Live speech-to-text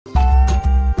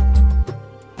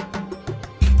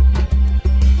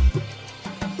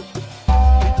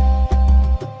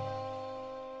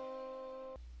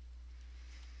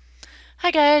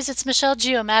Hi guys, it's Michelle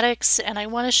GeoMattix, and I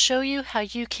want to show you how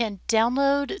you can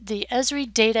download the Esri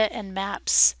data and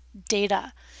maps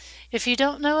data. If you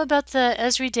don't know about the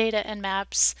Esri data and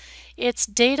maps, it's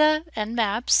data and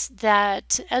maps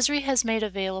that Esri has made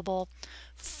available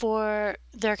for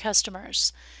their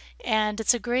customers. And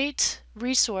it's a great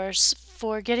resource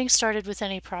for getting started with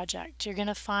any project. You're going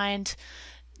to find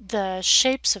the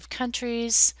shapes of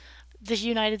countries, the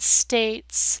United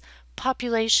States,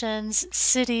 populations,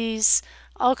 cities,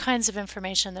 all kinds of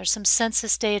information. There's some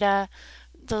census data,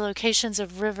 the locations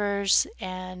of rivers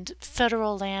and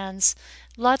federal lands,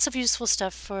 lots of useful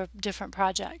stuff for different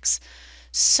projects.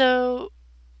 So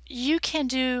you can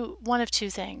do one of two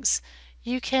things.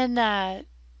 You can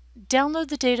download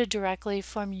the data directly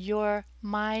from your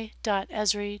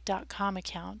my.esri.com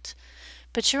account,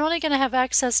 but you're only going to have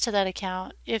access to that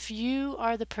account if you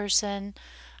are the person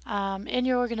in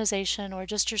your organization or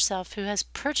just yourself who has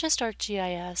purchased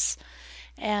ArcGIS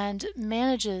and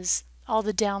manages all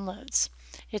the downloads.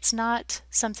 It's not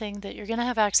something that you're going to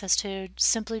have access to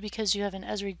simply because you have an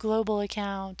Esri Global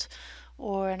account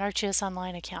or an ArcGIS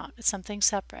Online account. It's something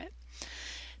separate.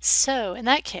 So in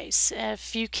that case,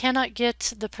 if you cannot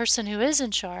get the person who is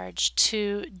in charge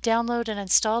to download and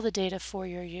install the data for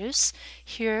your use,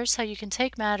 here's how you can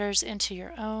take matters into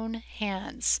your own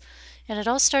hands. And it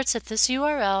all starts at this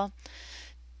URL,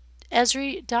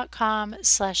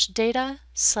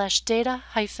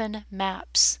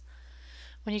 esri.com/data/data-maps.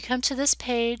 When you come to this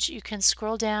page, you can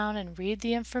scroll down and read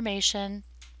the information.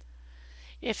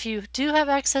 If you do have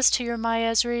access to your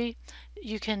MyEsri,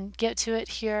 you can get to it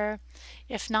here.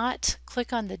 If not,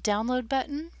 click on the download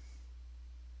button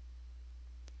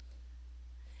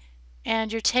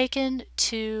and you're taken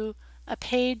to a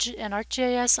page in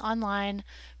ArcGIS Online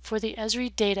for the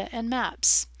Esri data and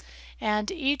maps.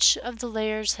 And each of the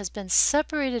layers has been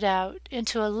separated out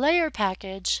into a layer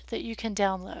package that you can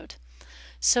download.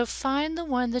 So find the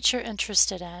one that you're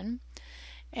interested in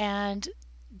and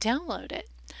download it.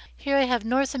 Here I have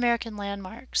North American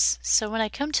landmarks. So when I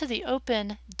come to the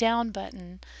Open Down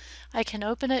button, I can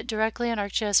open it directly in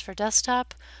ArcGIS for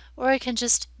desktop, or I can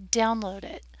just download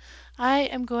it. I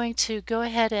am going to go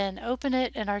ahead and open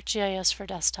it in ArcGIS for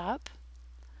desktop,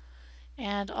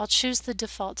 and I'll choose the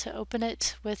default to open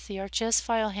it with the ArcGIS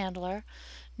file handler.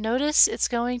 Notice it's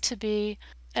going to be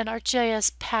an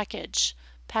ArcGIS package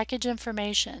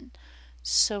information.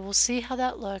 So we'll see how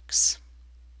that looks.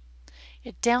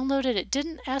 It downloaded. It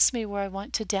didn't ask me where I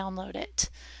want to download it.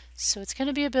 So it's going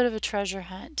to be a bit of a treasure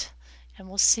hunt, and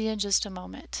we'll see in just a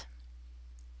moment.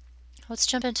 Let's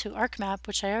jump into ArcMap,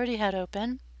 which I already had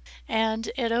open,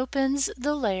 and it opens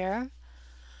the layer.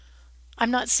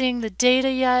 I'm not seeing the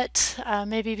data yet,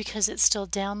 maybe because it's still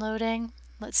downloading.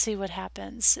 Let's see what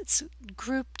happens. It's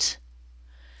grouped.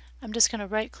 I'm just going to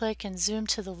right click and zoom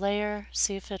to the layer,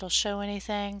 see if it'll show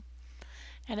anything.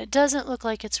 And it doesn't look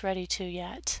like it's ready to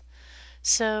yet.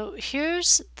 So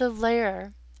here's the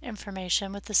layer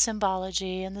information with the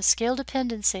symbology and the scale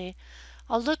dependency.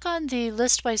 I'll look on the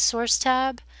List by Source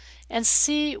tab and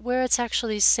see where it's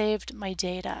actually saved my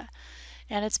data.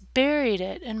 And it's buried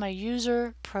it in my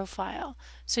user profile.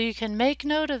 So you can make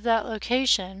note of that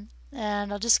location,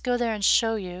 and I'll just go there and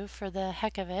show you for the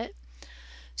heck of it.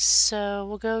 So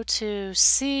we'll go to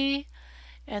C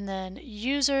and then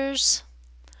Users,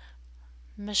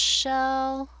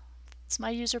 Michelle, it's my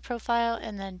user profile,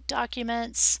 and then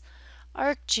Documents,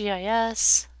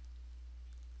 ArcGIS,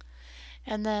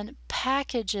 and then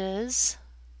Packages.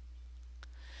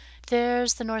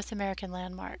 There's the North American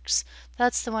landmarks.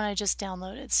 That's the one I just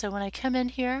downloaded. So when I come in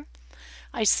here,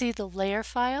 I see the layer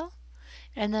file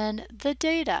and then the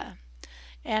data.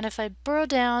 And if I burrow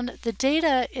down, the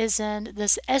data is in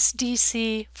this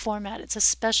SDC format. It's a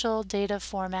special data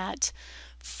format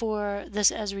for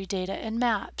this Esri data and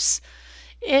maps.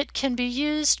 It can be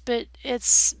used, but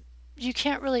you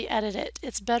can't really edit it.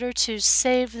 It's better to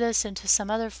save this into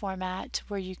some other format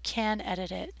where you can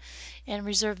edit it and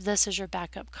reserve this as your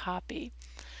backup copy.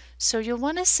 So you'll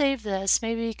want to save this,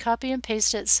 maybe copy and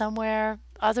paste it somewhere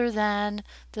other than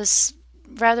this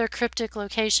rather cryptic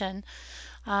location.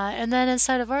 And then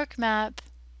inside of ArcMap,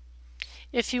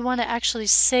 if you want to actually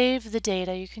save the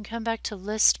data, you can come back to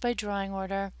List by Drawing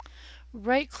Order,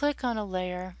 right click on a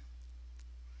layer,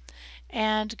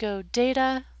 and go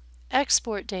Data,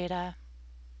 Export Data.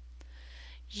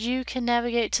 You can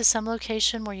navigate to some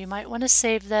location where you might want to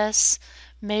save this,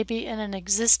 maybe in an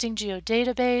existing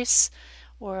geodatabase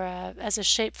or as a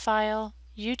shape file.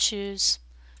 You choose.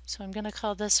 So I'm going to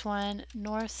call this one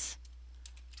North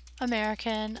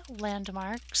American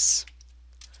Landmarks.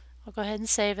 I'll go ahead and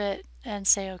save it and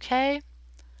say OK.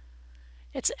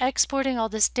 It's exporting all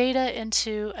this data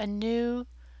into a new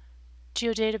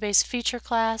geodatabase feature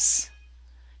class.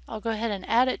 I'll go ahead and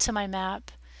add it to my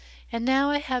map. And now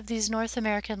I have these North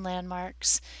American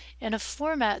landmarks in a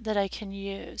format that I can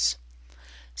use.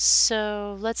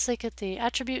 So let's look at the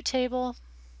attribute table.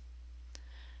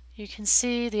 You can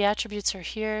see the attributes are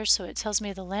here, so it tells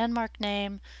me the landmark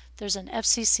name, there's an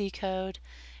FCC code,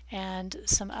 and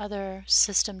some other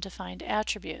system-defined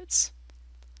attributes.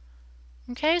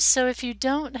 Okay, so if you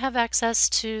don't have access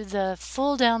to the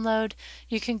full download,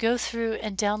 you can go through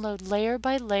and download layer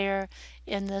by layer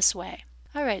in this way.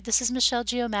 All right, this is Michelle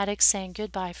GeoMattix saying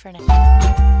goodbye for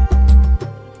now.